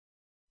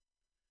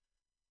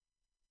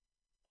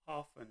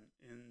often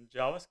in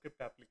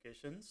JavaScript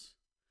applications,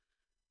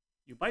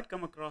 you might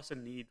come across a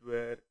need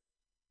where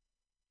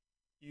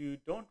you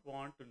don't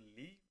want to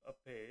leave a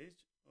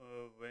page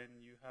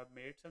when you have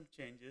made some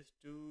changes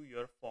to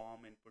your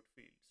form input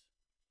fields.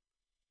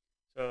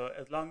 So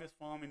as long as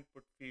form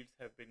input fields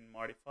have been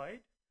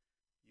modified,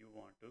 you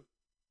want to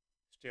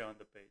stay on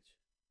the page.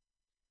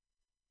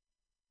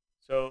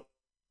 So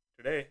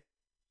today,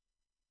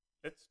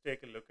 let's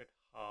take a look at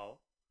how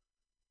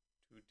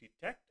to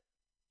detect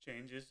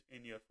changes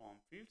in your form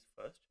fields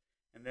first,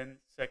 and then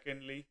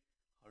secondly,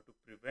 how to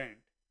prevent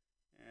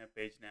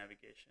page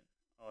navigation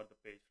or the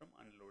page from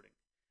unloading.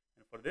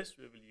 And for this,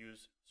 we will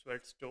use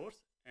Svelte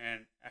stores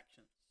and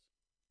actions.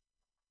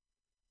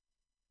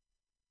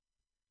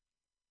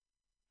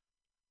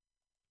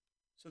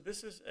 So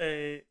this is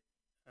a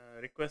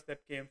request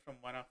that came from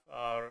one of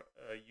our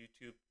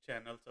YouTube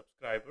channel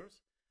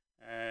subscribers.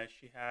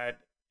 She had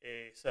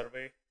a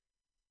survey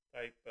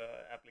type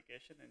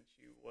application, and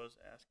she was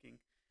asking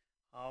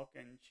how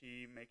can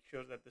she make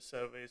sure that the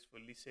survey is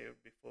fully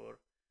saved before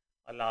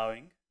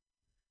allowing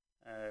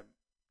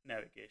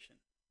navigation.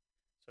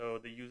 So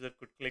the user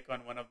could click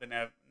on one of the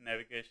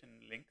navigation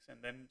links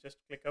and then just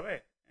click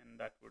away, and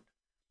that would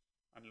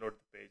unload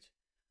the page.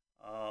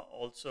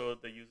 Also,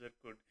 the user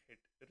could hit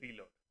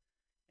reload.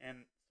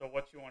 And so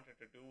what she wanted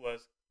to do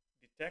was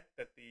detect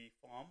that the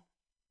form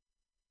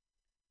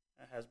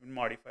has been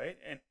modified,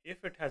 and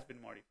if it has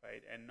been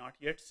modified and not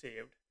yet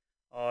saved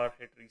or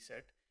hit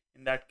reset,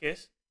 in that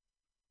case,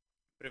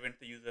 prevent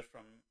the user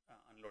from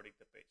unloading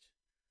the page.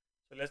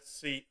 So let's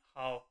see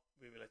how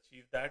we will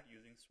achieve that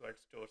using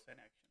Svelte stores and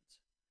actions.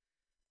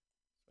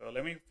 So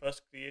let me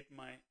first create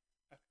my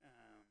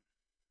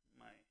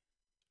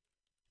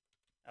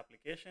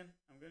application.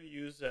 I'm going to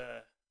use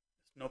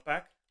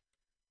Snowpack.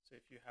 So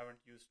if you haven't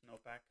used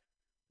Snowpack,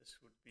 this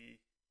would be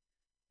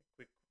a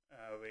quick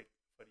way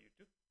for you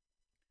to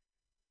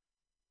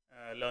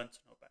learn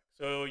Snowpack.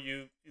 So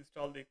you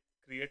install the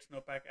Create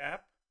Snowpack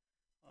app.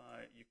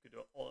 You could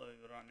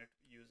run it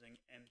using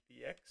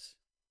npx,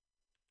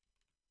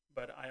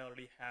 but I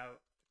already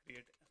have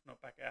Create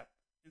Snowpack app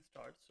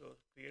installed. So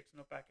Create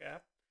Snowpack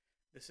app.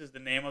 This is the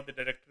name of the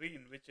directory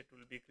in which it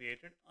will be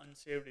created.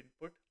 Unsaved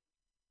input,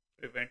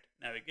 prevent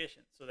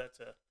navigation. So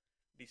that's a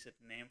decent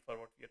name for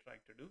what we are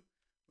trying to do.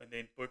 When the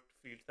input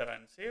fields are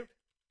unsaved,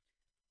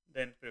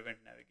 then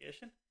prevent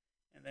navigation.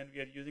 And then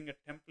we are using a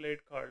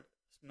template called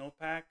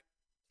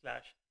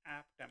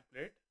Snowpack/app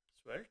template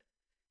Svelte.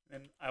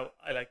 Then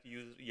I like to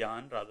use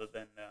yarn rather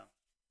than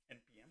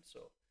npm,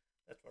 so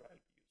that's what I'll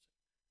be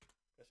using.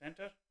 Press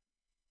enter.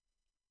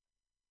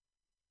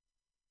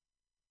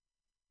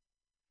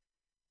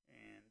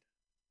 And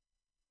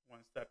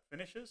once that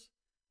finishes,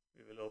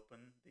 we will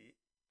open the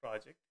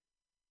project.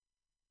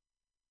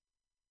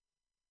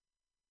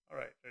 All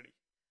right, ready.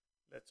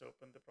 Let's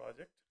open the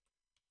project.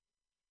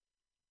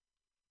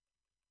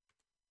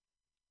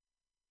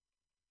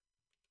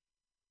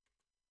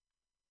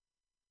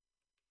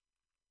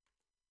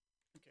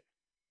 Okay.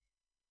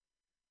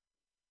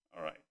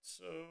 All right,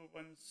 so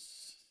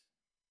once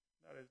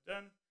that is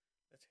done,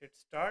 let's hit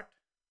start.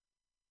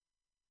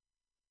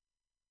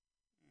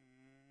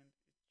 And it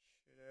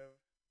should have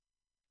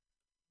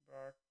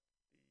brought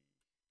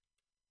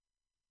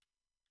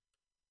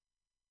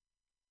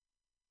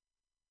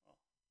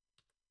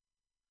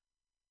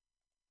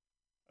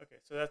okay,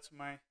 so that's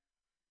my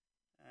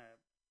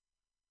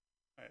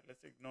all right,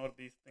 let's ignore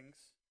these things,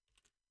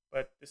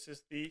 but this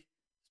is the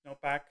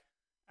Snowpack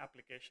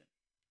application.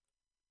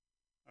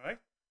 All right,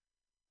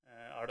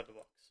 out of the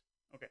box.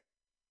 Okay,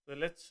 so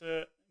let's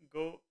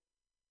go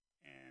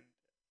and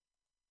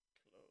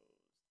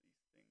close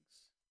these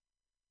things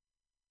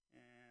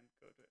and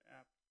go to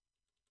app,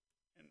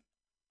 and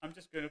I'm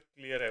just going to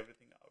clear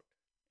everything out,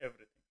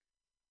 everything.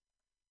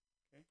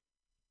 Okay,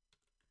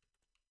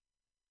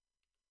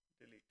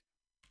 delete.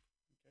 Okay,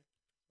 so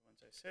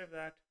once I save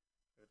that,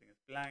 everything is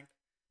blank.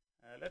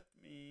 Let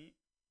me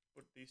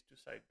put these two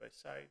side by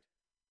side.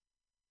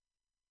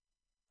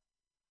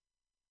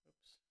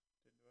 Oops,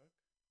 didn't work.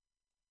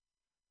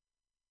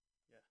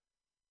 Yeah. Yes.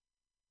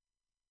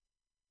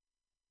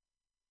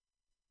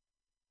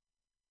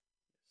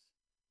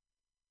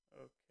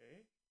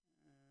 Okay.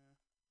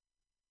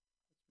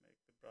 Let's make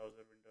the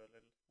browser window a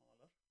little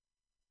smaller.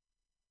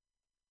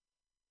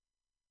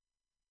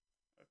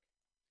 Okay.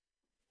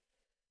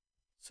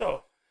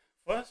 So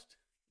first,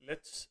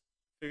 let's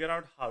figure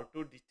out how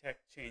to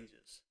detect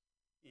changes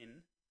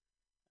in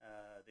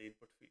the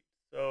input field.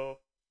 So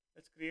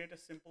let's create a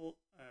simple.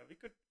 We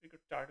could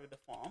start with a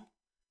form,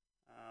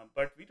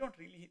 but we don't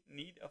really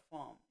need a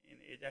form in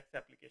Ajax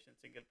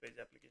applications, single page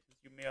applications.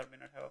 You may or may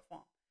not have a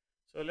form.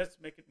 So let's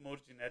make it more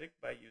generic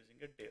by using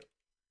a div.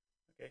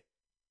 Okay,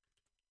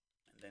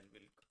 and then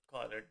we'll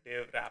call it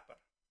div wrapper.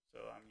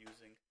 So I'm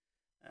using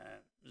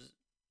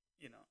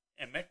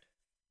emmet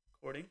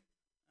coding.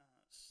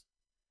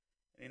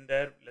 In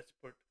there, let's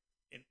put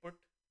input,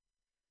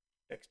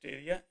 text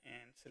area,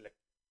 and select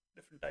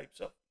different types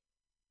of,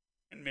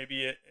 and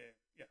maybe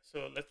yeah.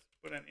 So let's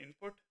put an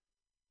input,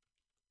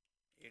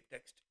 a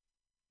text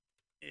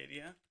area,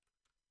 area,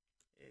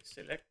 a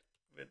select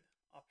with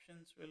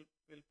options will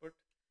put,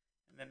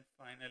 and then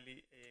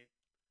finally a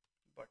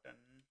button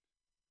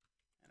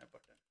and a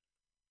button.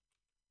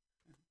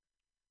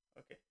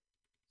 Okay,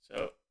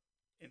 so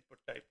input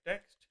type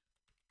text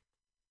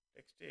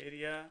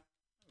area,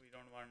 we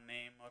don't want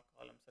name or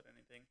columns or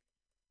anything,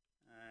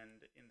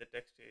 and in the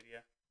text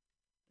area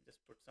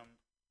just put some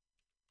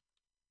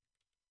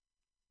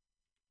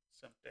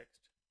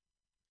text.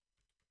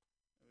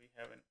 We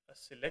have a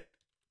select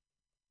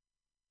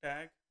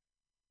tag,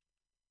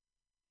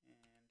 and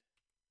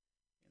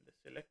in the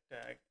select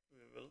tag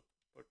we will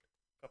put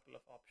a couple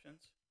of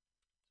options.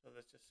 So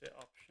let's just say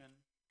option,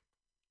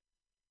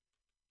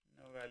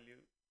 no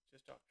value,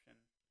 just option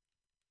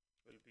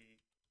will be like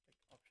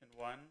option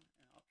 1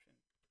 and option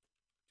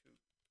 2.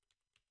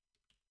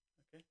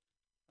 Okay,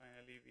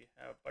 finally we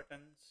have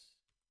buttons.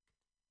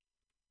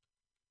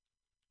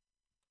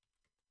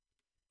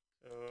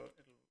 So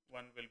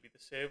one will be the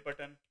save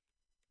button,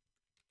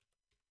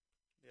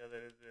 the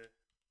other is the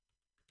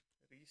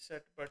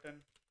reset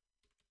button,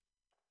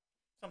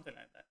 something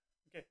like that.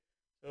 Okay,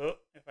 so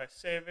if I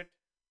save it,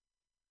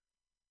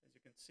 as you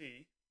can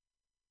see,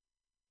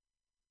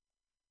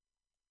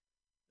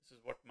 this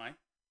is what my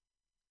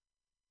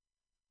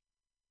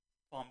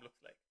form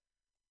looks like.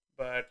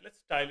 But let's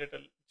style it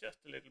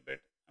just a little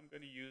bit. I'm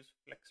going to use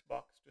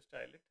Flexbox to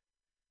style it.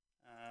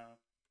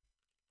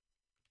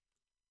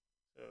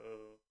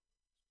 So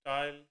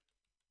style,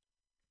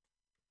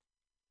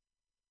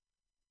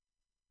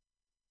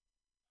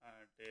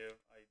 div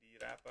id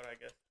wrapper, I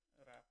guess,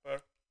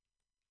 wrapper,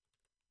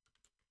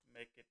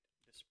 make it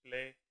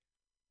display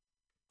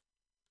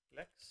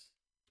flex.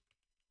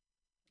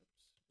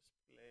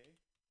 Display.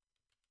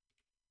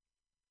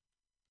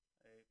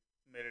 I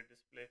made it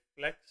display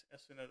flex.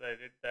 As soon as I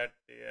did that,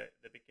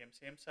 they became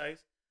same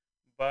size,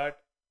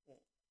 but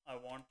I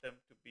want them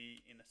to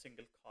be in a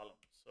single column.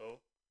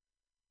 So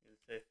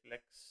we'll say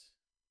flex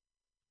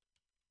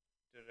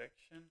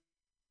direction,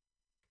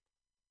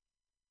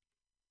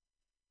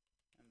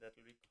 and that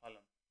will be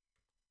column.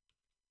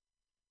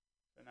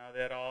 So now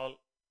they're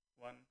all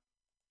one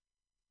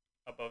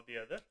above the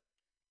other.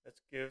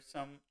 Let's give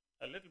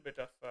a little bit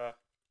of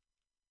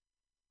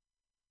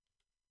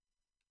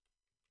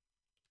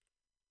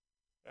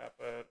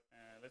wrapper,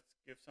 and let's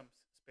give some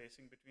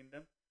spacing between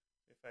them.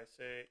 If I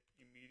say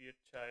immediate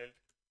child,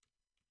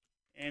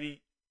 any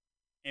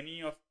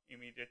of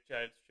immediate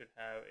child should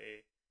have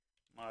a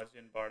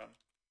margin bottom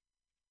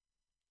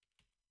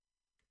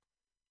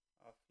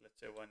of, let's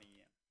say, 1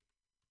 em.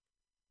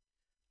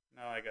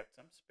 Now I got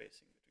some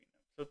spacing between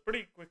them. So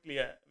pretty quickly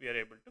we are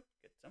able to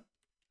get some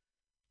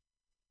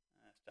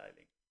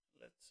styling.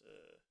 Let's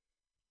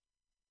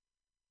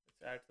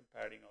add some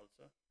padding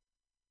also.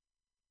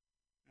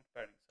 Not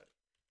padding, sorry.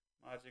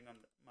 Margin on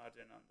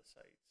the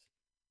sides.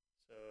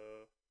 So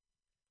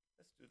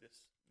let's do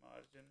this.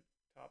 Margin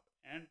top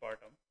and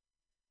bottom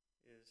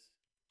is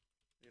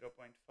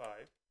 0.5,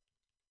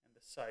 and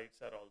the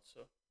sides are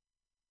also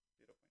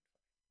 0.5.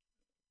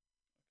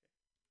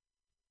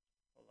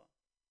 Okay, hold on.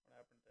 What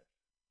happened there?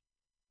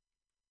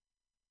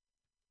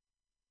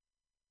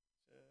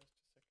 Just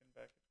a second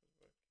back, it was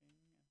working, and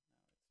now it's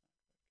not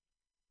working.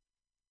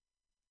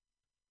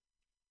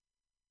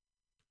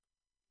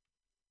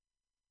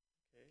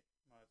 Okay,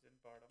 margin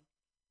bottom,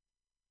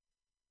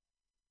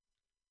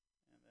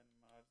 and then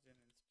margin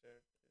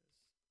instead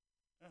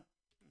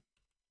is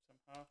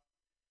somehow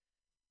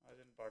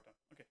margin bottom.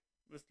 Okay,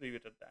 let's leave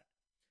it at that.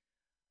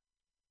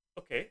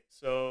 Okay,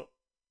 so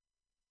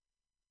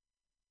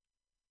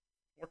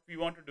what we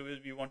want to do is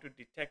we want to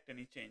detect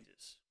any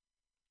changes.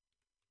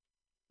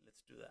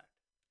 Let's do that.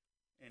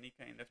 Any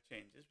kind of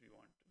changes we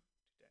want to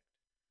detect.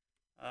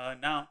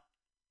 Now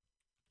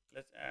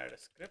let's add a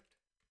script,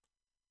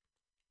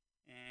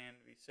 and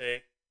we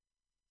say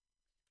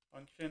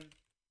function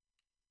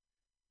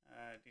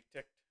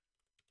detect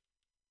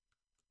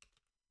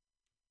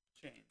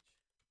change,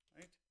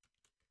 right?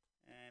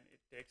 And it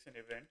takes an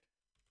event,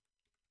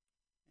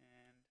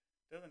 and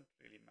it doesn't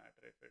really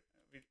matter if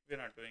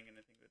we're not doing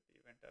anything with the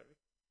event, are we?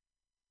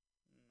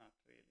 Not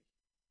really.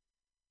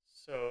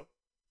 So,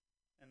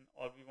 and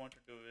all we want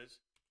to do is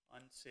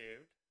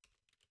unsaved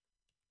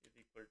is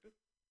equal to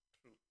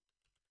true.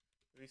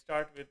 We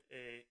start with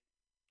a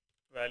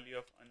value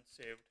of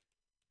unsaved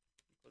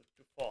equal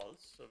to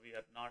false, so we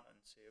are not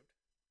unsaved,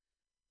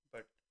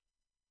 but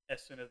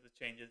as soon as the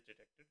change is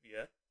detected, we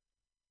are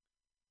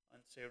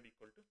unsaved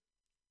equal to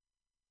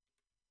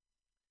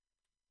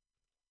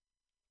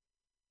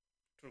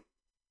true.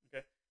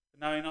 Okay, so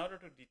now in order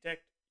to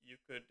detect, you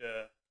could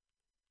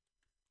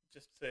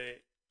just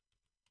say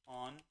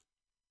on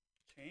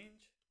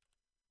change.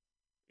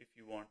 If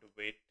you want to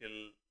wait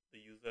till the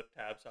user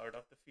tabs out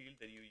of the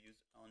field, then you use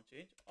on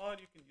change, or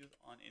you can use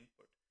on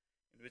input,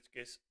 in which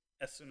case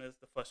as soon as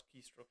the first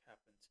keystroke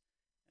happens,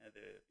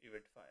 the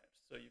event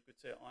fires. So you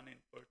could say on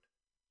input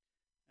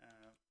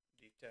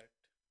detect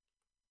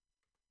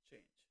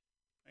change,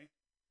 right?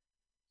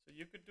 So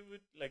you could do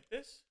it like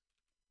this,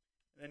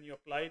 and then you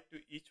apply it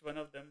to each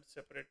one of them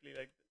separately,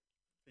 like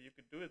So you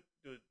could do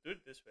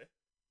it this way,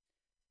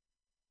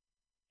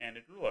 and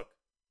it will work.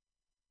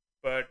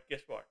 But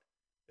guess what?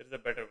 There is a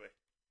better way.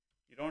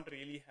 You don't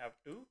really have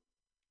to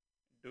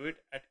do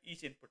it at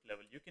each input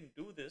level. You can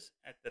do this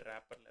at the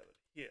wrapper level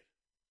here.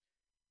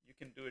 You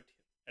can do it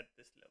at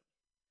this level.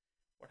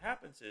 What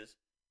happens is,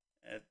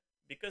 uh,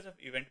 because of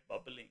event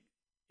bubbling,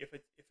 if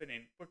an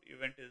input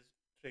event is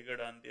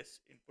triggered on this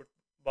input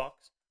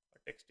box or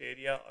text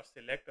area or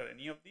select or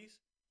any of these,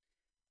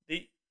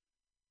 the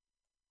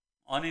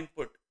on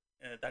input,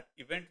 that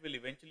event will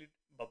eventually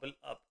bubble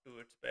up to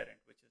its parent,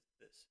 which is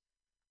this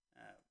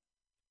uh,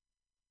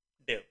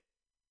 div,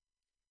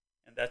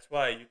 and that's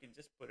why you can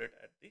just put it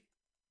at the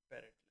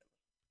parent level.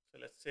 So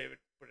let's save it,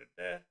 put it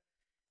there,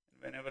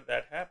 and whenever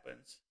that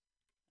happens,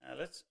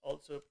 let's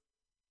also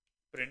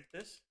print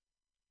this,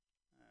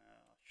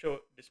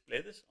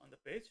 display this on the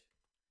page,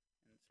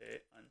 and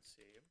say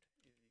unsaved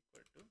is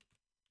equal to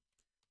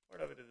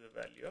whatever is the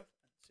value of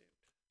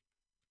unsaved.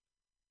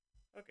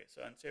 Okay,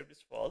 so unsaved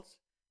is false.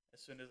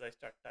 As soon as I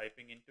start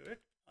typing into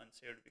it,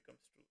 unsaved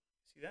becomes true.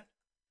 See that?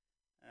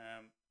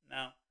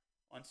 Now,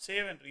 on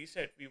save and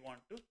reset, we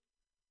want to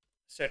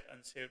set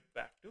unsaved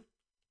back to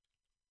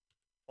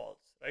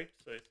false, right?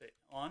 So I say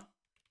on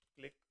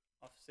click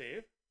of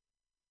save,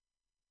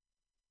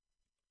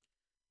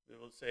 we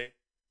will say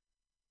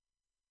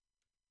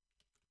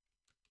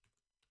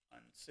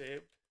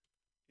unsaved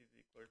is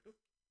equal to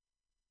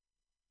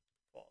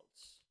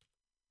false.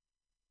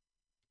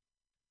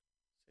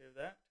 Save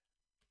that.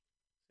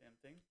 Same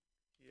thing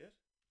here.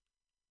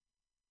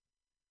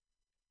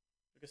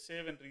 Because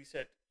save and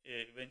reset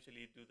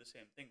eventually do the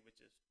same thing,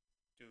 which is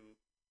to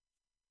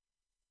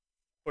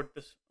put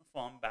this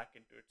form back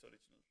into its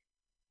original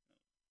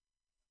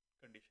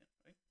condition,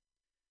 right?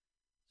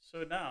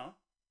 So now,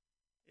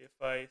 if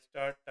I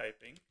start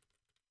typing,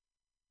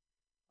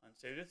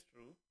 unsaved is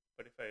true,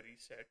 but if I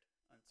reset,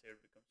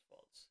 unsaved becomes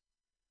false.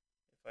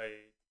 If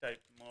I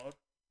type more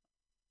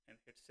and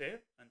hit save,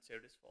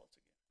 unsaved is false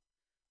again.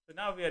 So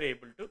now we are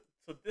able to,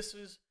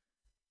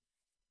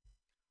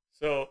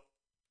 so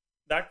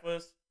that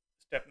was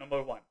step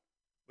number 1,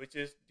 which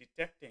is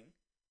detecting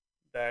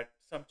that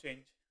some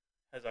change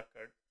has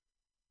occurred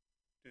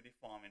to the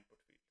form input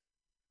field.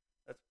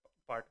 That's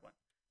part 1.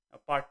 Now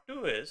part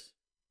 2 is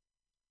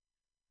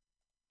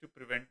to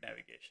prevent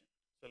navigation.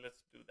 So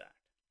let's do that.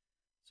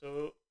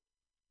 So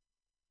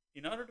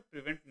in order to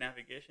prevent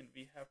navigation,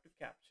 we have to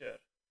capture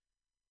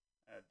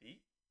the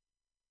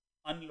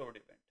unload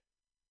event.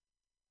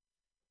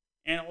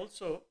 And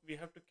also we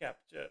have to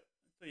capture,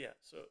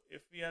 so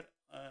if we are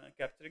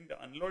capturing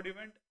the unload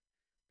event,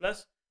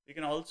 plus we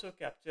can also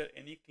capture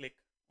any click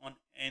on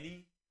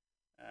any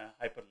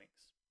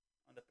hyperlinks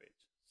on the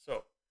page.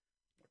 So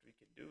what we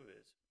can do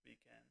is we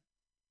can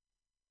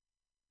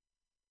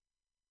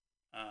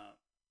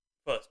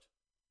first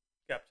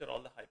capture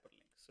all the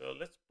hyperlinks. So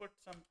let's put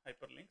some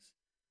hyperlinks.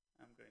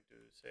 I'm going to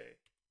say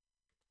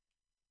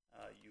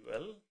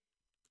UL,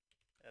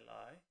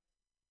 LI,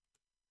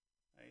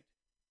 right?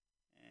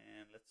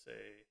 And let's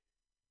say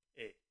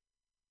A.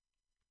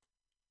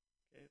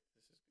 Okay,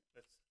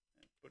 let's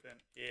put an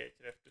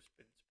ahref to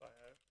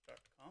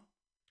spinspire.com,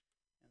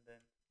 and then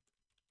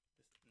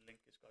this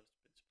link is called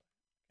Spinspire.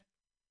 Okay,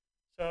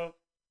 so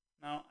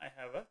now I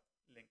have a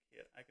link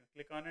here. I can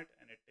click on it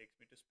and it takes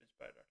me to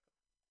spinspire.com.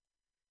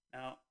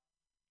 Now,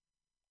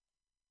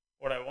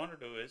 what I want to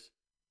do is,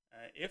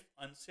 if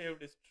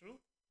unsaved is true,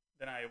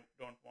 then I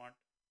don't want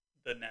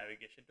the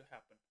navigation to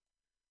happen.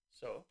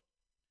 So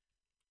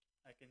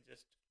I can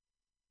just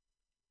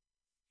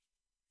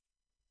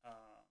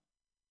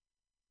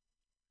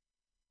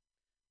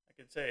I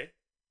can say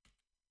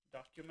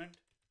document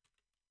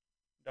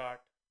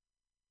dot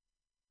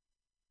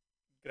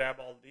grab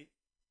all the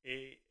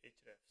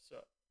ahrefs. So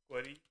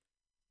query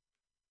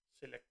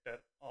selector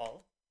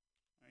all,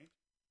 right?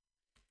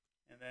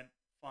 And then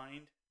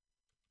find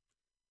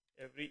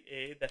every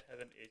A that has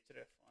an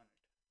href on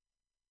it.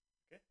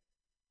 Okay,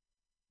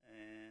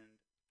 and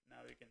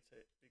now we can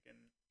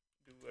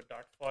do a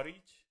dot for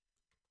each,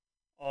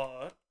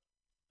 or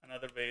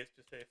another way is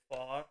to say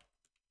for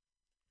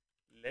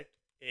let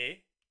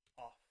A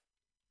off.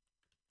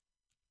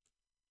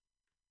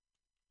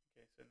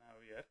 Okay, so now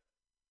we're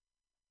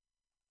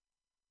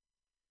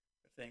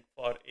saying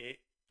for A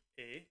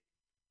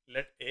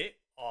let A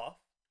off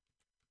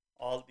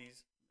all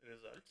these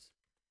results,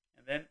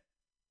 and then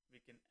we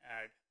can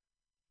add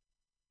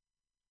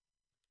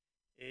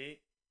the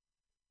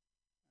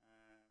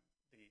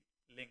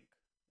link,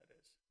 that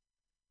is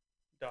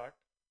dot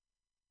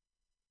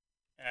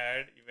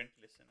add event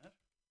listener,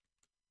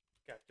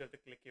 capture the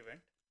click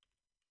event,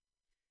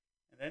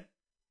 and then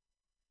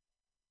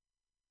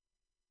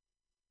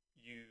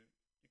you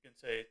can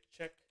say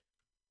check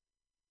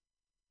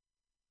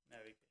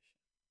navigation.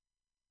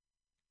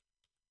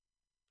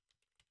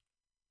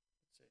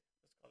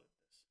 Let's call it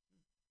this.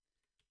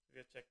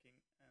 We are checking,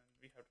 and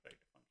we have to write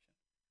a function.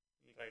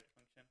 We'll write a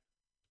function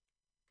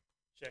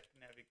check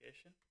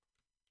navigation,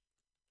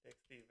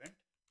 takes the event,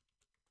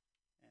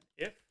 and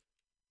if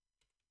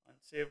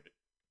unsaved,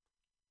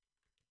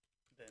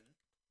 then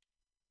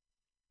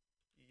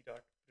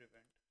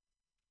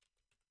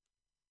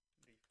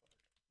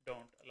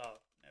don't allow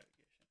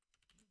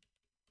navigation.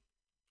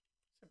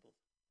 Simple.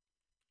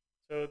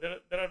 So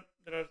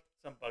there are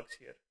some bugs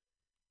here.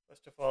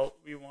 First of all,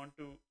 we want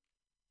to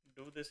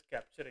do this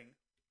capturing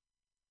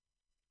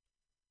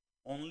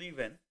only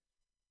when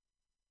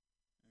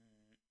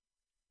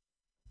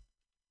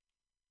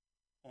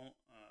on,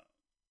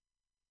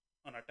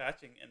 on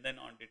attaching, and then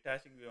on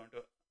detaching we want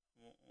to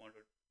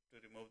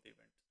remove the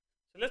event.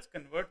 So let's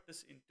convert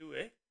this into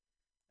an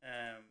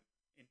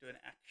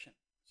action.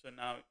 So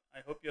now I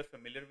hope you're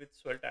familiar with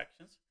Svelte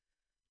actions.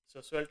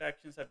 So Svelte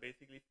actions are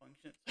basically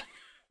functions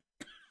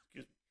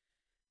excuse me,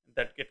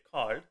 that get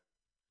called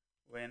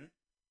when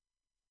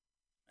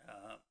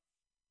uh,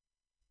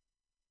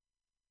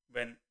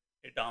 when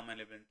a DOM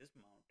element is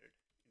mounted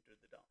into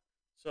the DOM.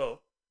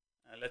 So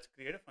let's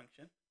create a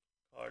function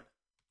called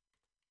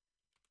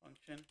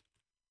function.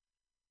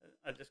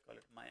 I'll just call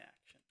it my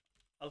action.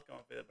 I'll come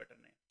up with a better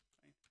name.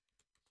 Right?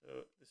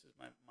 So this is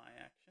my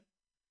action,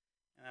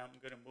 and I'm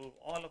going to move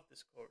all of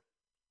this code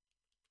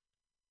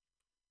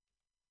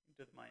into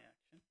the my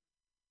action,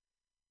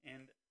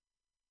 and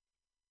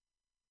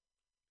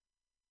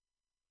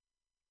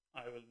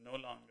I will no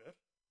longer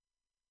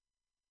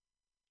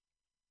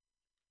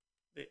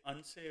the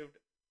unsaved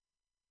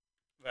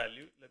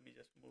value. Let me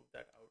just move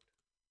that out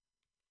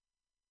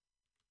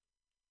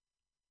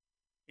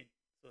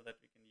so that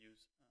we can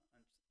use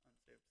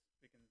unsaved.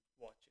 We can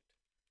watch it.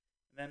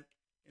 And then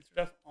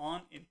instead of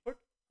on input,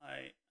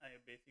 I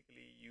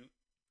basically use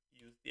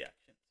the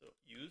action. So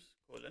use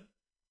colon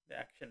the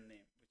action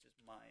name, which is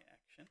my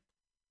action,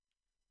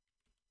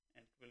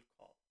 and it will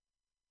call.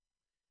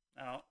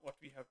 Now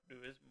what we have to do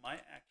is my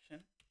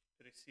action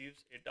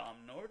receives a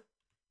DOM node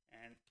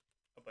and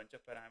a bunch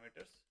of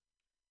parameters.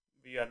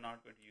 We are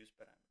not going to use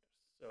parameters.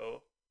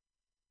 So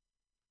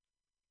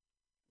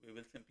we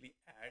will simply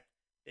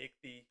take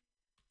the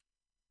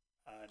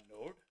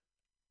node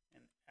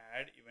and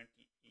add event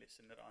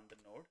listener on the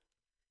node.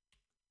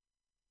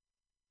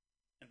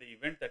 And the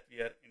event that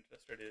we are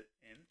interested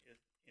in is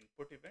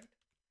input event.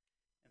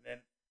 And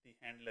then the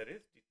handler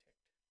is detect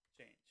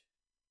change.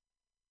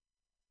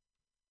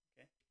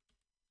 Okay.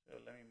 So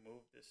let me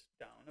move this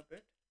down a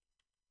bit.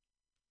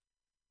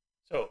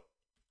 So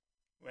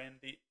when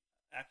the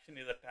action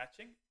is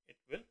attaching, it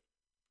will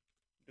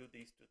do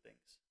these two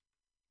things.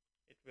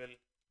 It will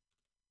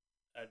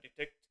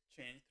detect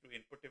change through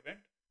input event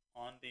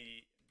on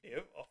the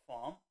div or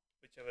form,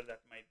 whichever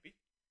that might be.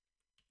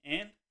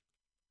 And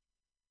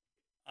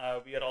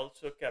we are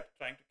also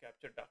trying to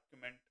capture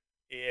document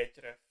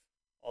ahref,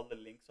 all the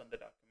links on the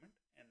document,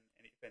 and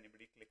if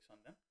anybody clicks on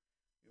them,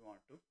 we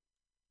want to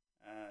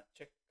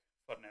check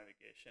for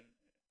navigation.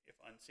 If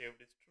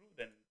unsaved is true,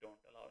 then don't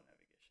allow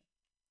navigation.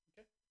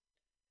 Okay.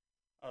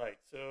 All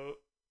right. So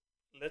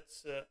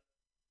let's see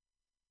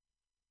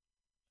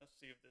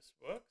if this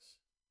works.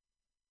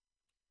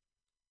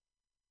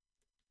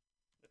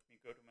 Let me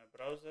go to my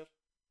browser.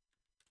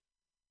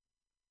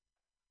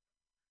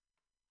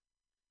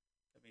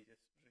 Let me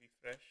just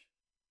refresh.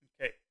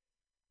 Okay.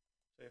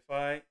 So if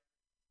I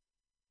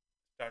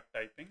start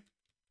typing,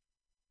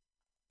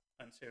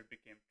 unsaved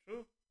became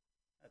true.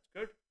 That's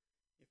good.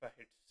 If I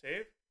hit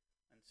save,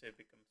 unsaved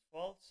becomes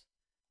false.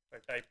 If I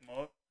type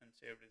more,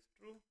 unsaved is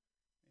true.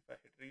 If I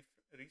hit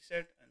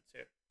reset,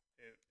 unsaved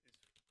is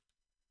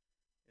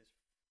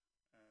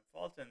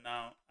false. And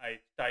now I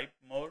type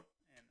more,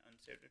 and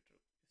unsaved is true.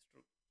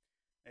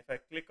 If I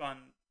click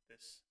on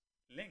this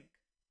link,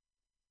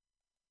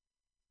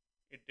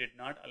 it did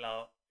not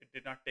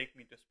take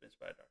me to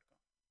spinspire.com.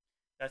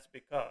 That's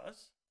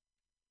because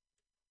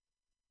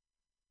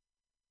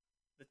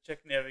the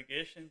check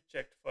navigation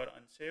checked for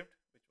unsaved,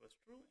 which was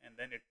true, and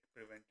then it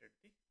prevented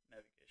the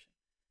navigation.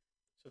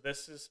 So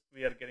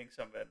we are getting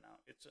somewhere now.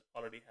 It's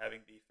already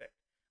having the effect.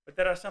 But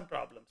there are some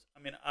problems. I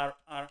mean, our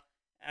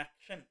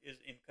action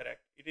is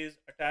incorrect. It is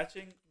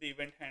attaching the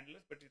event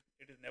handlers, but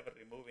it is never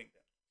removing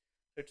them.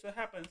 So it so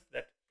happens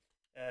that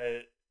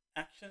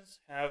actions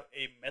have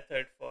a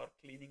method for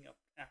cleaning up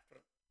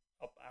after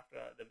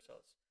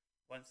themselves.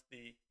 Once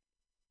the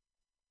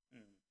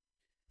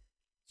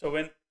so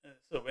when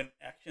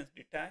actions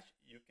detach,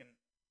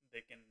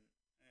 they can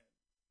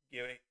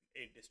give a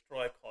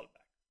destroy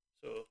callback.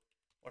 So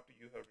what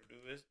you have to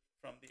do is,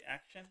 from the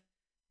action,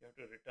 you have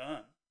to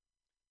return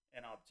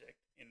an object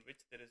in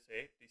which there is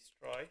a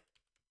destroy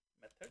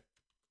method,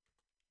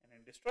 and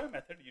in destroy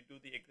method you do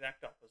the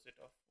exact opposite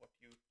of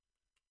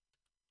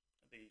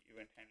the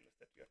event handlers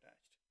that you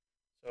attached.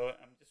 So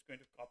I'm just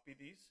going to copy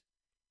these,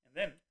 and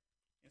then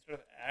instead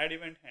of add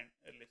event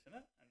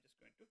listener, I'm just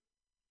going to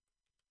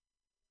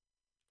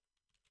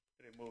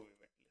remove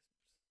event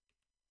listeners.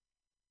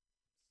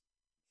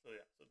 So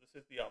yeah, so this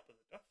is the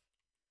opposite of.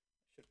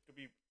 To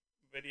be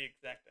very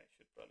exact, I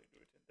should probably do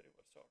it in the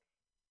reverse order.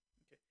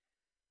 Okay,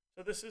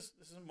 so this is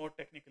more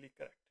technically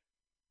correct.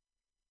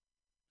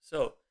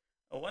 So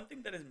one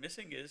thing that is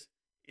missing is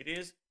it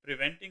is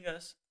preventing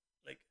us,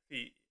 like,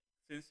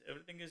 since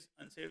everything is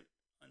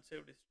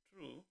unsaved is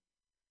true,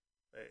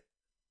 right?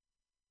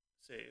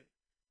 Save.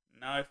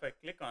 Now if I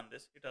click on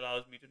this, it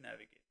allows me to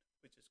navigate,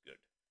 which is good.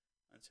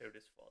 unsaved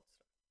is false,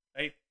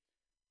 right?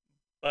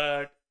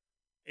 But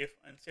if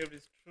unsaved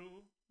is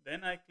true,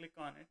 then I click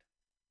on it.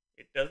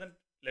 It doesn't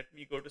let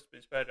me go to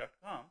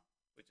spinspire.com,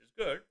 which is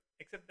good,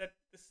 except that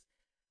this,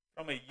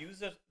 from a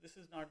user, this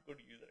is not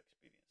good user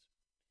experience.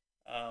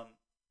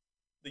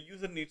 The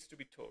user needs to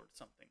be told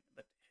something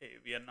that, hey,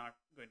 we are not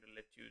going to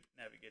let you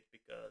navigate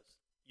because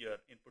your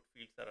input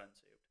fields are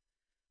unsaved.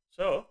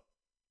 So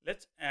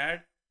let's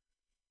add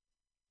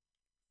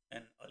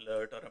an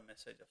alert or a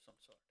message of some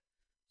sort.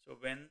 So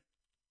when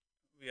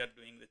we are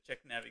doing the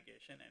check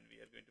navigation and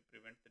we are going to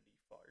prevent the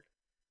default,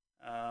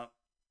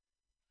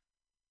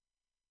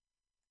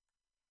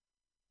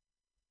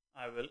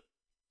 I will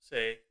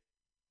say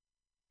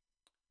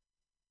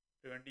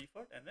prevent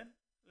default, and then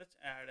let's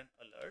add an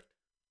alert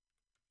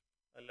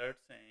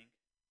saying,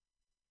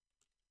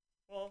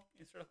 well,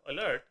 instead of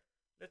alert,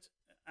 let's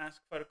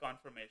ask for a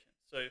confirmation.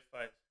 So if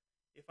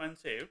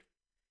unsaved,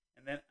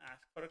 and then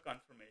ask for a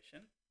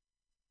confirmation,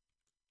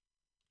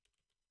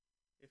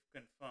 if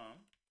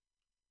confirm,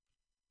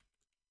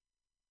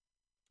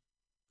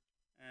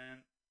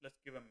 and let's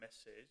give a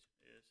message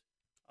is,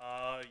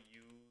 are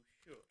you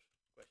sure,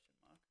 question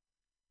mark.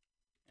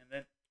 And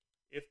then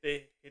if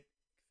they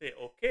say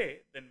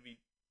okay, then we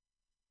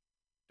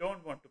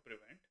don't want to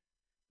prevent.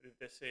 But if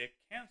they say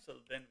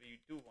cancel, then we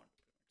do want to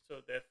prevent.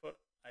 So therefore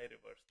I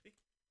reverse the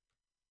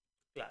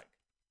flag.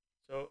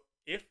 So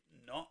if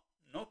no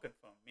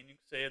confirm, meaning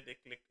say they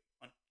click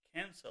on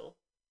cancel,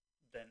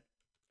 then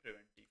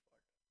prevent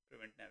default,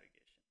 prevent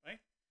navigation,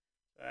 right?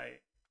 So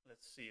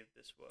let's see if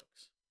this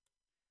works.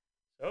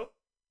 So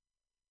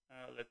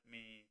let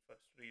me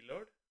first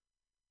reload.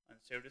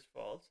 Unsaved is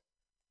false.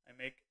 I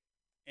make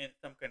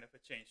some kind of a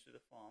change to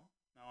the form.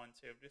 Now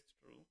unsaved is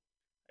true.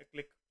 I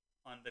click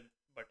on the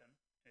button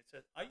and it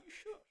says, are you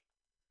sure?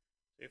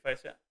 So if I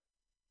say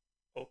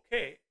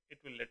okay, it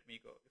will let me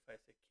go. If I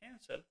say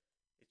cancel,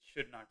 it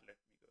should not let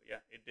me go. Yeah,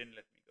 it didn't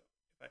let me go.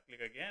 If I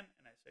click again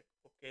and I say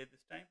okay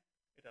this time,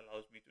 it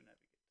allows me to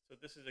navigate. So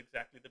this is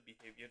exactly the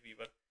behavior we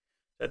were.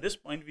 So at this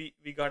point, we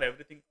got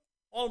everything,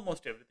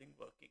 almost everything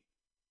working.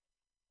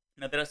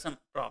 Now there are some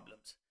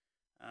problems.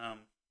 At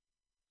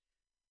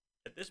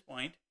this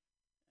point,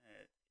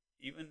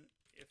 even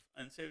if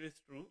unsaved is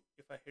true,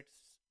 if I hit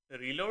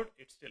reload,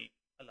 it still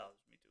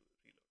allows me to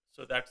reload.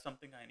 So that's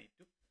something I need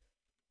to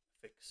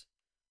fix.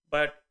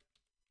 But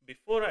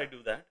before I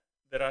do that,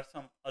 there are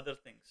some other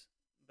things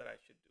that I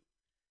should do.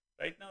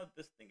 Right now,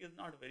 this thing is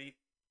not very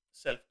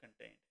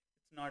self-contained.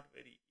 It's not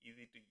very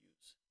easy to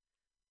use.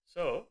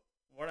 So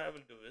what I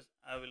will do is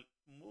I will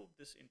move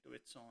this into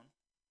its own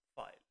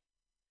file.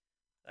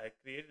 I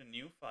create a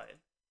new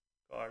file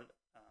called,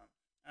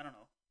 I don't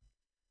know,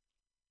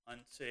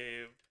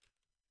 unsaved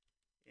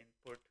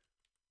input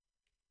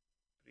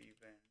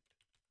prevent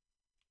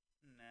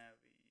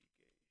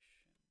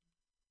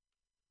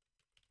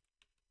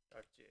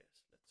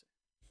navigation.js, let's say.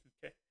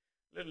 Okay,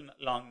 little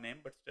long name,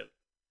 but still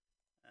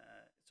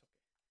it's okay.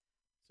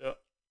 So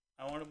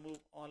I want to move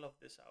all of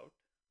this out.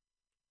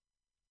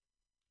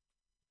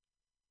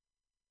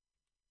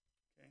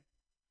 Okay,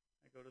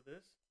 I go to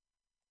this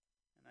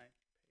and I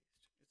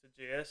paste. It's a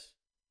JS.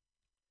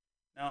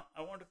 Now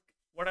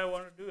what I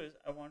want to do is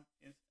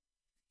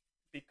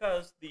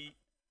because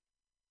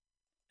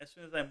as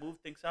soon as I move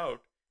things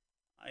out,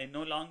 I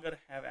no longer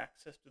have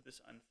access to this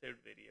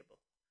unsaved variable.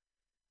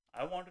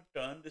 I want to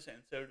turn this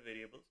unsaved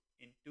variables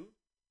into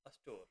a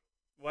store.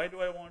 Why do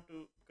I want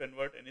to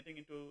convert anything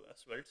into a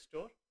Svelte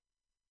store?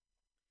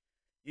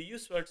 You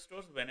use Svelte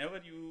stores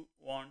whenever you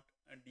want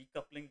a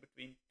decoupling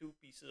between two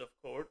pieces of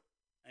code,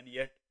 and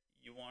yet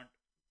you want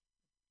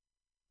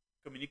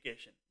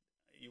communication.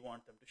 You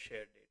want them to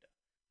share data.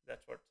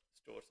 That's what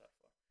stores are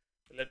for.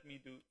 So let me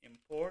do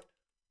import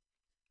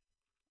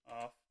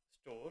of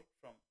store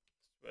from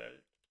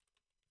Svelte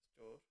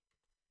store.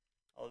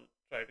 I'll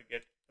try to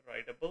get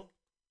writable.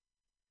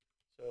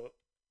 So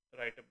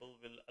writable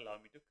will allow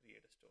me to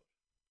create a store.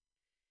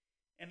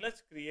 And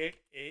let's create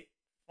a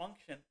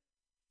function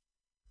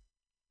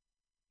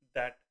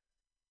that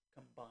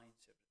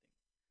combines everything.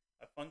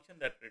 A function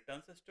that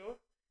returns a store,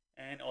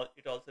 and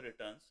it also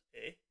returns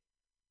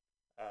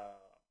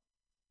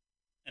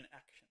an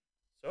action.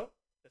 So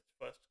let's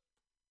first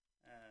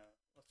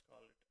let's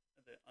call it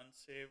the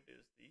unsaved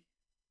is the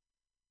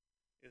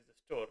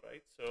store,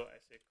 right? So I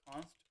say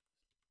const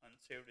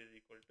unsaved is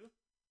equal to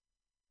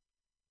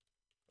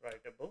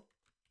writable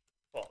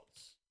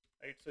false,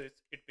 right? So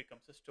it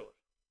becomes a store.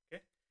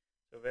 Okay,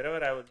 so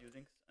wherever I was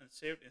using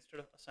unsaved, instead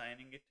of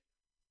assigning it,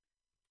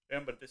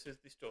 remember this is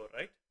the store,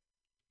 right?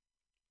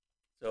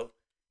 So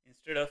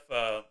instead of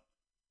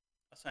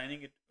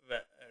assigning it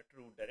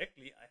true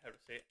directly, I have to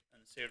say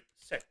unsaved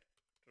set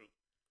true,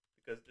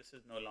 because this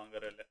is no longer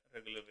a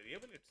regular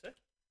variable, it's a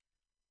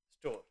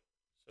store.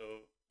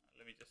 So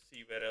let me just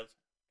see where else.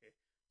 Okay,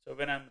 so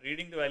when I'm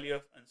reading the value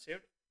of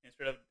unsaved,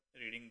 instead of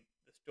reading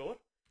the store,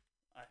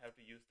 I have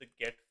to use the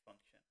get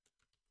function.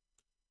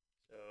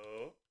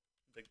 So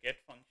the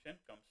get function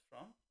comes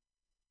from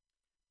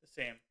the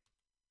same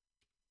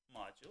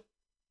module.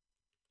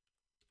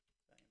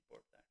 So I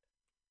import that,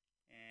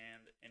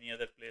 and any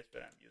other place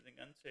where I'm using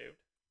unsaved,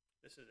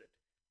 this is it.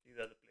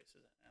 These are the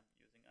places I'm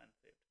using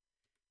unsaved.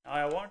 Now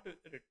I want to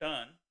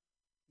return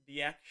the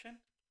action.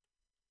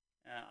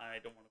 I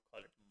don't want to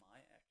call it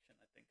my action.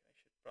 I think I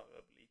should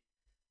probably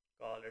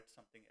call it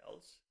something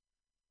else.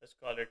 Let's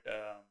call it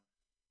let's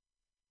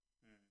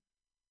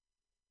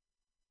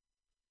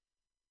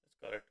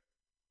call it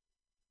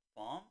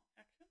form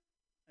action,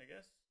 I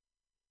guess,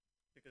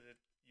 because it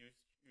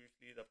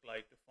usually is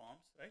applied to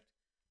forms, right?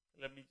 So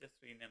let me just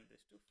rename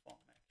this to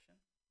form action.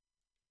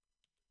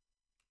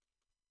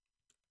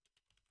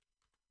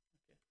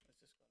 Okay, let's just call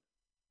it.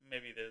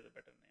 Maybe there is a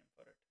better name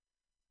for it.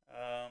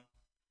 I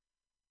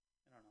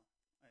don't know.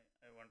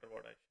 I wonder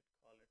what I should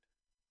call it.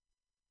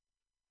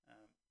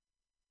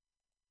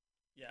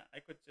 Yeah, I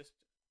could just,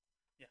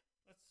 yeah.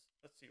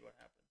 Let's see what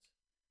happens.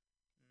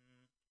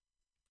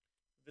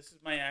 This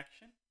is my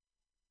action.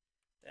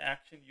 The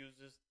action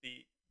uses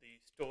the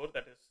store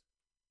that is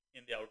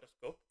in the outer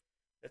scope.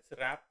 Let's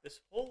wrap this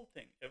whole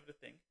thing,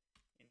 everything,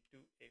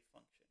 into a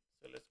function.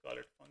 So let's call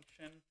it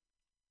function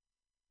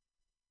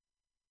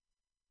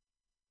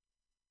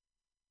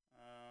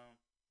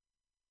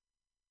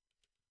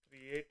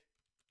create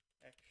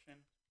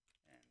action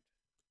and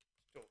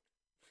store.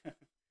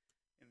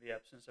 In the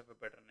absence of a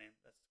better name,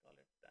 let's call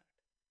it that.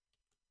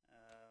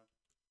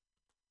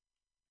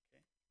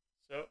 Okay,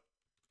 so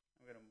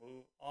I'm going to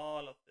move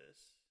all of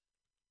this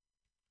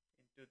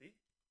into the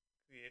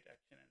create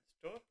action and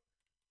store.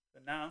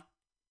 So now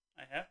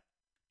I have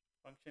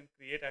function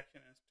create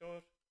action and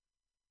store,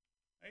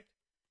 right?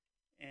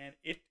 And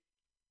it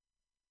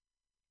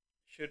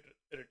should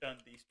return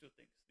these two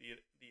things,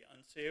 the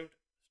unsaved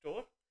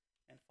store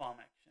and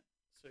form action.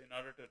 So in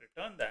order to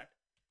return that,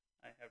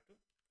 I have to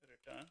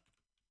return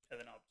as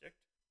an object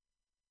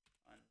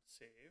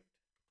unsaved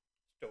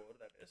store,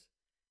 that is,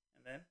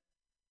 and then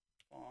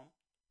form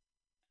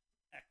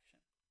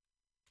action.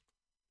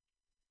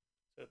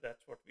 So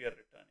that's what we are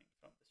returning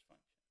from this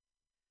function.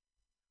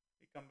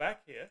 We come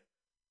back here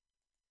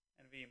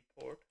and we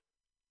import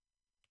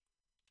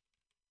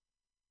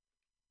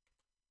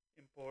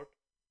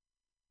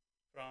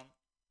from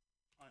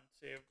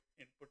unsaved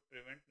input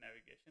prevent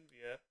navigation.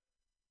 We are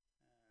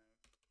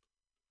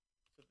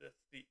so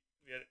that's we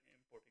are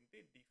importing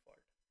the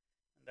default,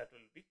 and that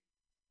will be,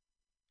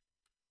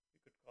 we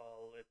could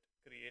call it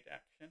create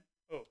action.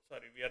 Oh,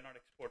 sorry, we are not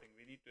exporting.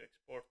 We need to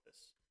export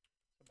this.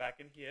 So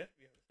back in here,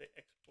 we have to say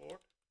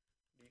export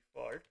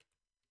default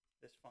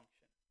this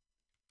function.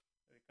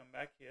 So we come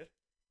back here,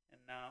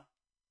 and now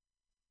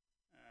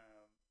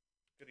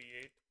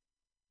create,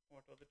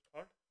 what was it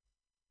called?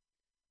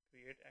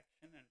 Create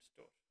action and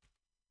store.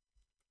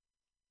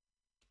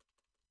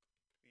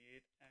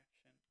 Create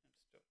action and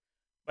store.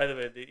 By the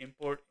way,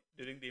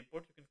 during the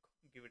import, you can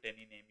give it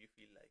any name you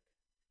feel like.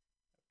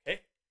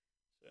 Okay,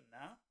 so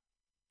now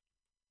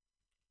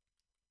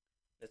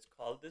let's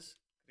call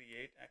this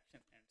create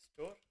action and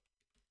store,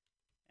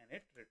 and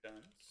it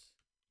returns,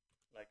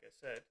 like I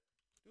said,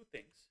 two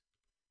things.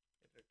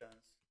 It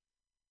returns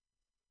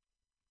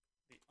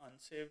the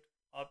unsaved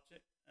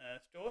object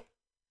store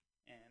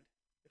and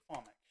the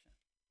form action.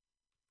 These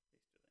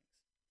two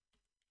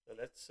things. So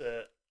let's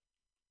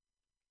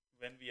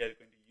when we are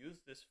going to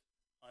use this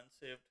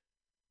unsaved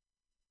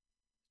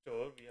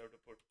store, we have to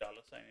put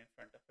 $sign in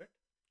front of it,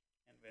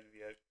 and when we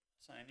are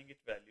assigning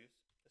it values,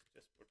 let's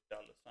just put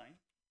 $sign.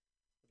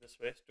 So this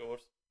way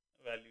store's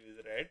value is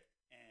read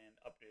and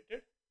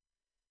updated,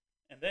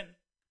 and then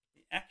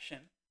the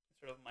action,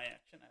 instead of my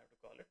action, I have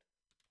to call it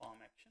form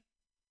action.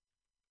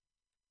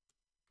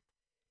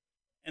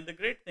 And the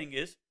great thing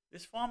is,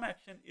 this form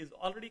action is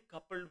already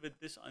coupled with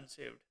this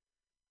unsaved,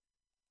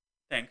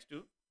 thanks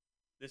to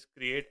this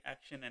create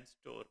action and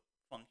store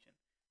function.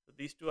 So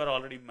these two are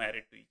already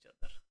married to each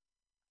other.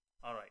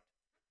 All right.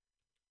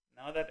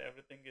 Now that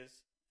everything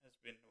has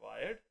been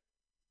wired,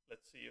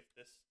 let's see if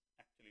this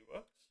actually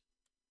works.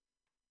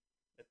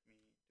 Let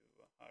me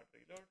do a hard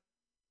reload.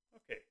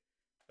 Okay.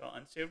 So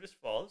unsaved is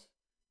false.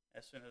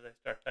 As soon as I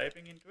start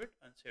typing into it,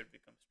 unsaved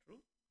becomes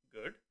true.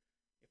 Good.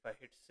 If I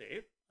hit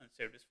save,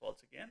 unsaved is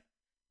false again.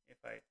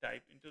 If I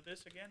type into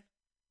this again,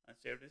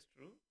 unsaved is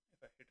true.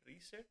 If I hit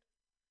reset,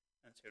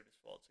 unsaved is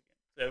false again.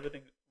 So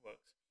everything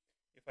works.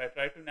 If I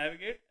try to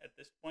navigate, at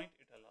this point,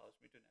 it allows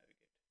me to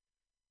navigate.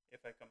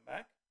 If I come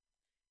back,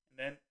 and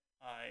then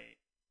I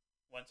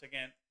once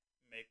again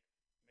make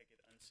it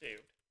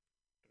unsaved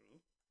true,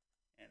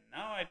 and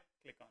now I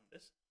click on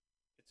this,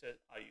 it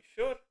says, are you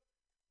sure?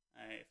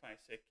 If I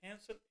say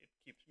cancel, it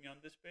keeps me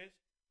on this page.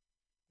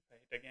 If I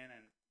hit again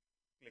and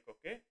click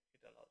OK,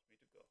 it allows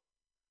me to go.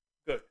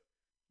 Good.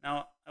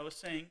 Now I was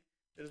saying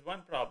there is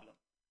one problem,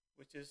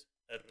 which is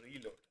a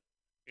reload.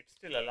 It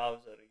still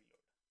allows a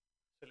reload.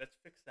 So let's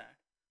fix that.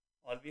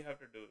 All we have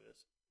to do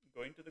is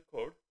go into the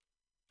code,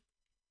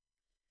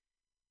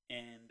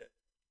 and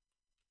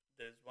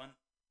there's one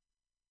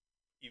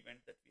event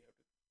that we have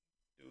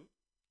to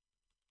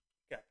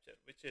capture,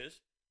 which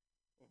is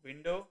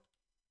window.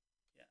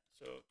 Yeah,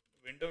 so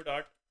window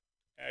dot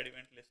add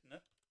event listener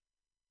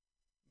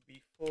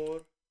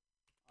before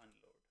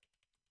unload.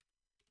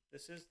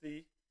 This is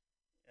the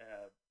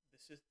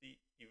this is the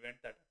event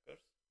that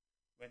occurs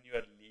when you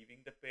are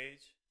leaving the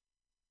page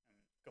and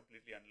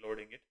completely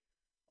unloading it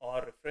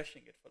or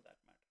refreshing it for that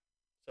matter.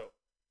 So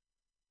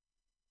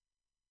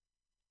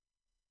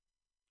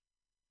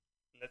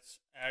let's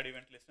add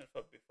event listener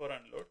for before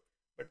unload,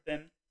 but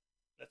then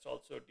let's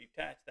also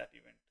detach that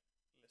event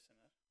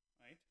listener,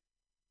 right?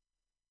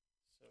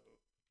 So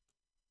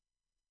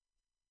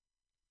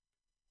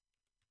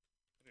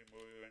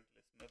remove event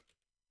listener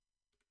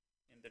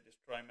in the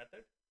destroy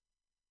method.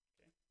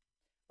 Okay.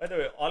 By the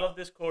way, all of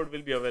this code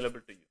will be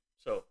available to you,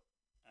 so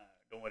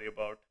don't worry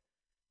about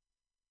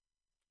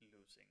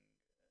losing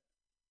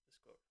this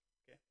code.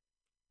 Okay,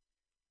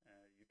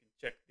 you can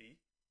check the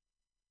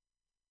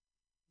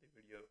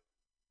video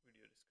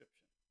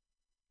description.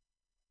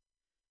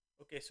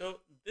 Okay, so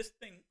this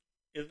thing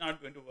is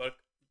not going to work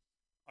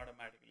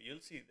automatically.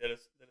 You'll see there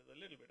is a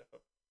little bit of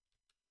a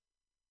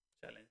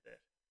challenge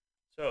there.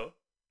 So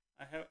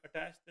I have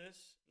attached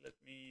this. Let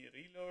me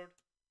reload.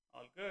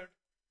 All good.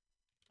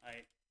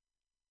 I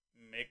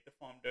make the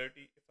form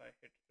dirty. If I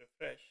hit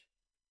refresh,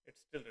 it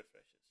still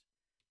refreshes.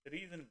 The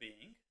reason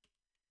being,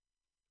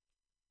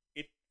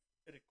 it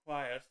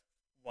requires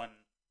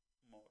one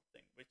more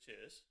thing, which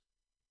is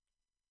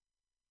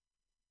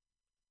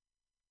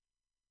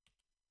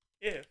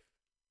if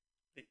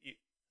the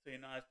so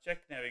in our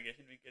check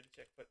navigation we can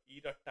check for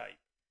e.type,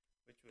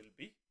 which will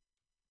be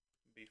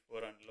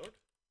before unload.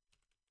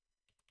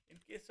 In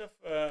case of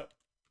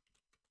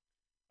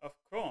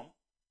Chrome,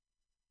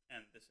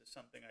 and this is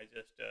something I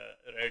just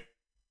read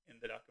in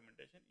the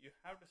documentation, you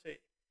have to say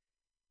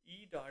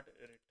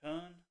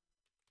e.return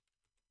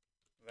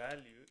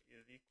value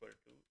is equal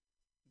to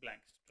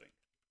blank string.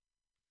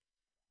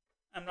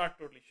 I'm not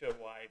totally sure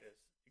why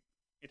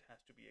it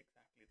has to be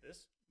exactly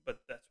this,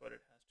 but that's what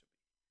it has to be.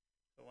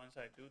 So once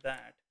I do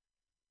that,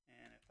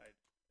 and if I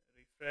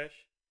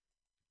refresh,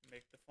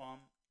 make the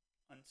form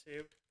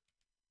unsaved,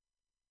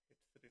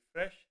 hit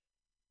refresh,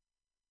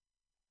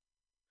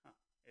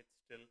 it's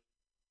still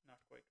not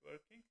quite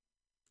working.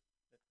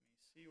 Let me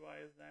see, why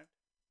is that?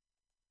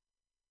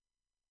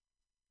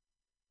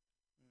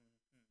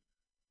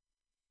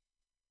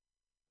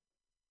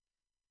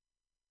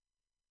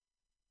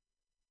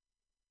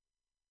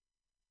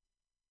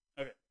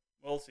 Okay,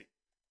 we'll see.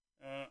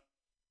 If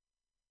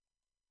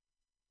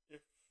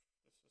this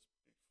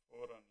is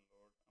before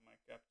unload, am I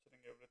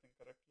capturing everything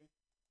correctly?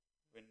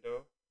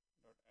 Window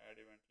dot add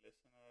event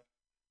listener,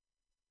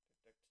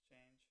 detect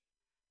change.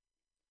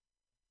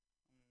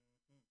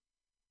 And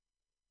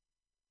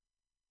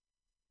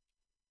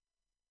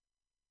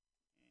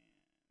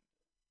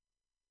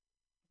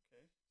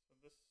okay, so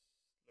this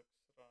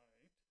looks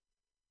right,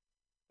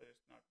 but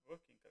it's not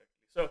working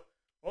correctly. So,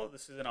 well,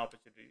 this is an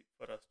opportunity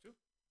for us to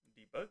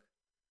debug.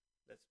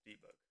 Let's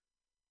debug.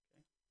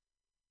 Okay,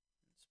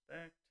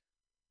 inspect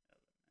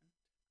element,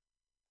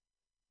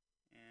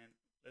 and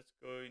let's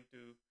go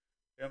into.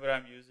 Remember,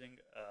 I'm using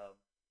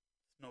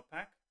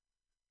Snowpack,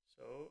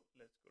 so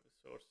let's go to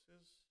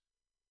sources,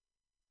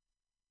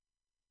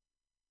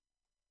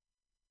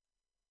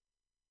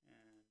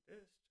 and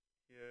this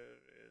here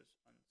is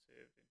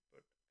unsaved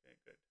input. Okay,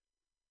 good.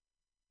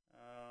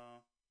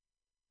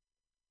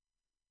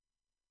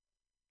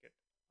 Get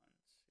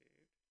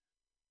unsaved.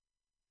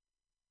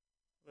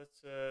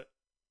 Let's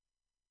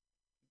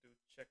do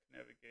check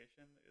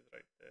navigation is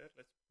right there.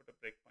 Let's put a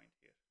breakpoint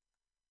here.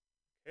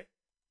 Okay,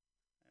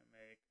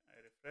 I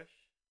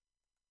refresh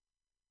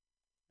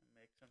and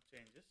make some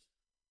changes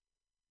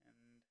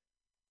and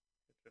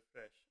hit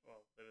refresh.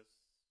 Well, there is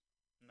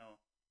no.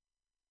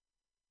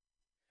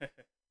 All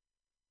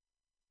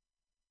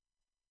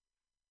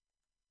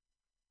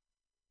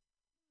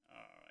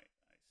right,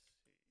 I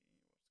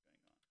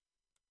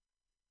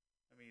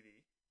see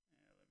what's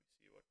going on. Let me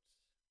see what's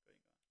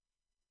going on.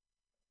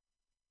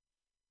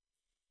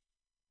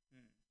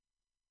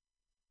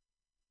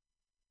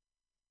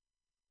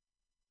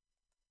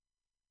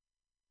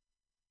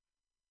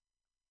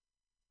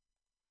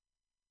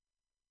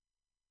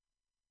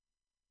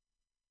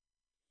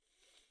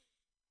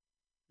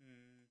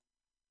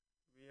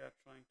 We are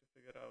trying to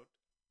figure out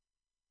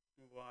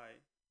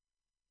why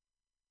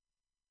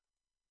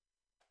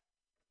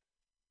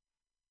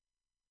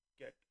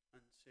get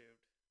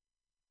unsaved.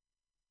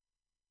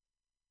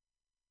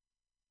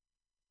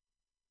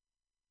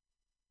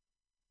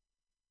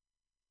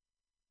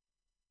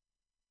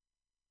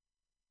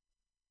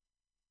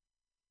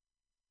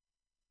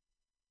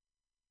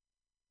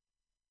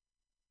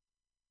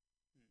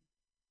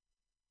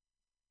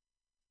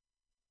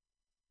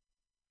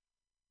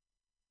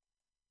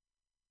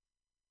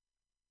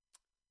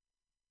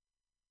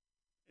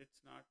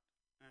 It's not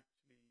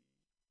actually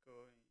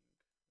going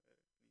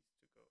where it needs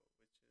to go,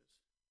 which is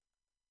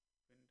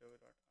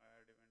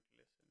window.add event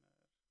listener.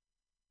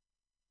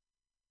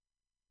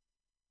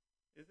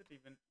 Is it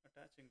even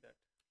attaching that?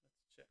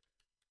 Let's check.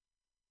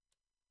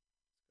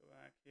 Let's go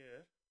back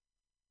here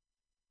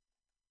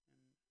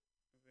and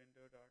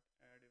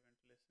window.add event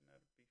listener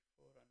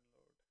before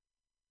unload.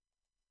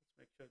 Let's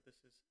make sure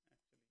this is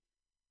actually,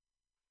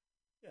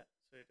 yeah,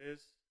 so it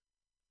is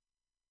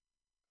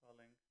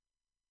calling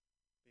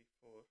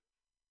before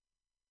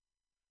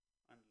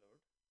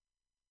unload.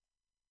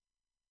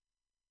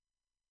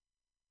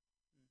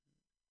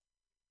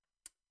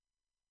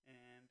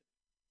 And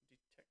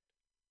detect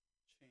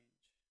change.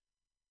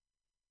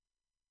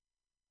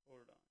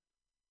 Hold on.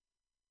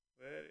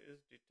 Where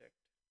is detect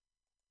change?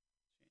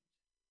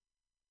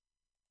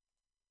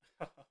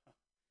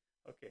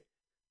 Okay.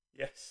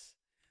 Yes,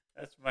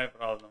 that's my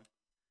problem.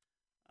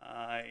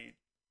 I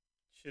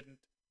shouldn't.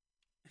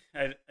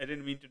 I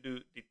didn't mean to do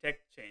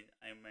detect change.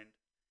 I meant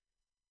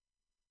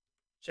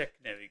check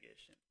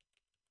navigation.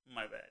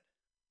 My bad.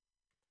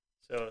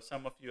 So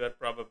some of you are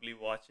probably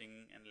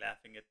watching and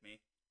laughing at me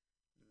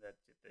that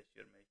Jitesh,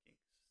 you're making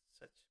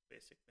such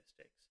basic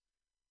mistakes.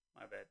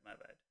 My bad, my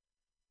bad.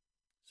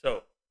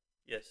 So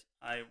yes,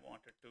 I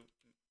wanted to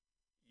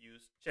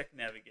use check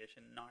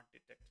navigation, not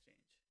detect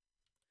change.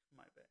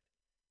 My bad.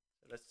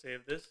 So let's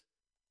save this.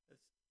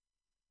 Let's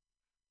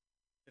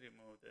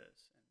remove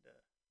this and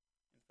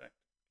in fact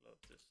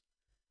close this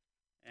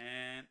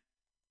and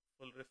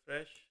full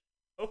refresh.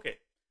 Okay,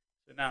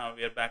 so now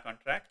we are back on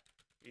track.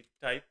 We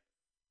type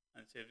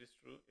unsaved is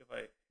true. If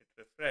I hit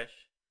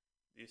refresh,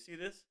 do you see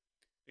this?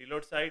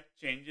 Reload site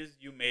changes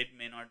you made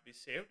may not be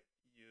saved.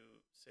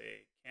 You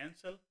say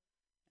cancel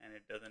and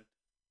it doesn't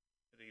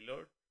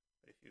reload.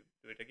 But if you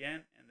do it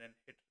again and then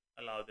hit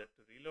allow that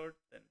to reload,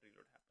 then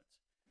reload happens.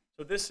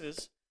 So this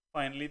is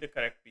finally the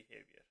correct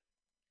behavior.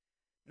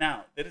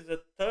 Now there is a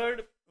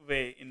third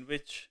way in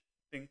which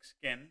things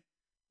can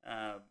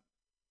uh,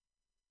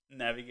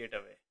 navigate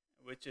away,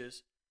 which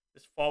is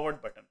this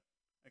forward button.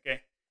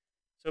 Okay,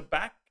 so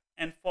back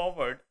and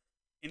forward,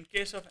 in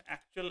case of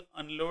actual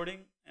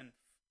unloading and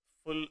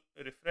full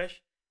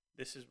refresh,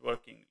 this is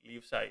working.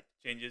 Leave site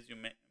changes you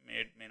made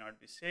may not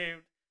be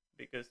saved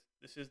because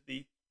this is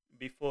the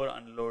before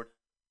unload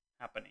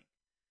happening,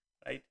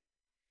 right?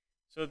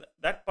 So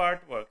that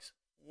part works.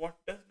 What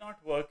does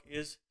not work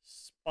is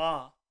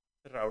SPA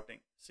routing,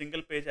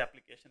 single page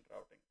application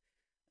routing.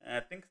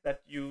 Things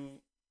that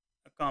you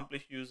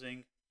accomplish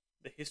using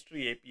the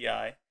history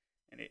API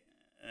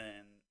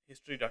and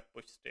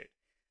history.pushState.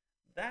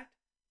 That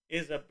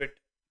is a bit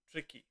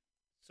tricky.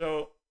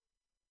 So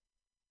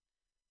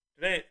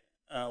today,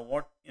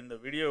 what in the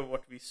video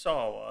what we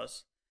saw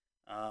was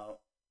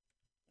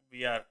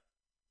we are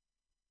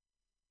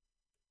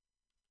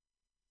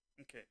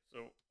okay.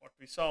 So what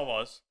we saw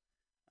was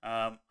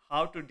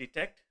how to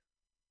detect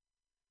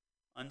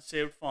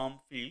unsaved form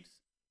fields,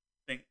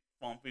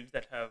 form fields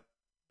that have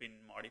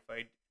been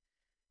modified.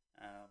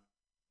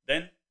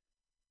 Then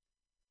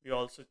we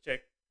also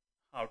checked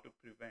how to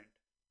prevent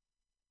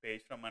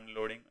page from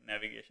unloading,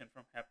 navigation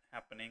from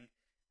happening,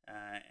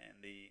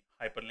 and the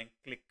hyperlink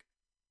click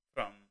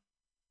from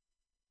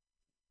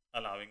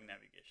allowing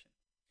navigation.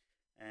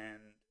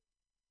 And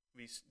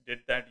we did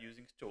that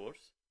using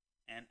stores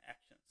and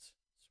actions,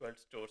 Svelte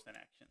stores and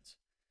actions.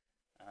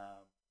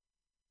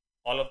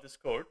 All of this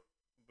code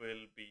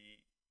will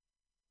be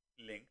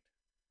linked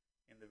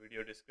in the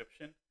video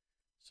description.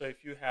 So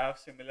if you have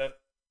similar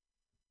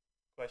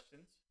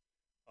questions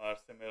or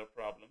similar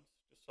problems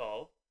to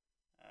solve,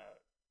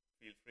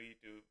 feel free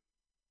to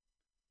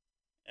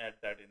add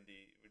that in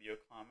the video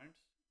comments,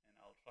 and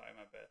I'll try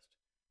my best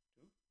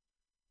to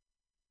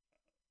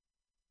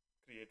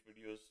create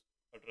videos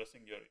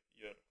addressing your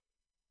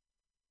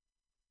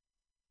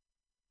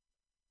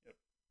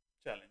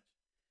challenge.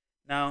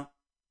 Now,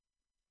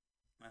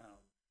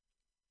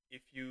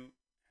 if you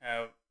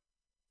have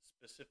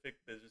specific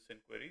business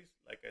inquiries,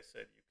 like I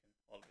said, you can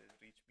always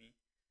reach me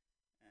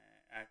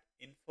at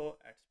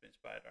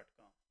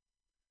info@spinspire.com.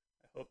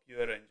 I hope you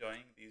are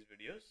enjoying these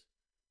videos.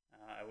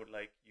 I would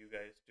like you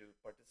guys to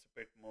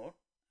participate more,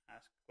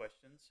 ask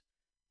questions,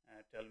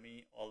 tell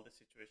me all the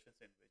situations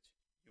in which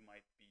you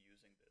might be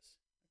using this.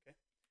 Okay,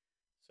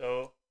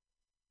 so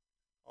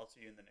I'll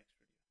see you in the next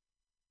video.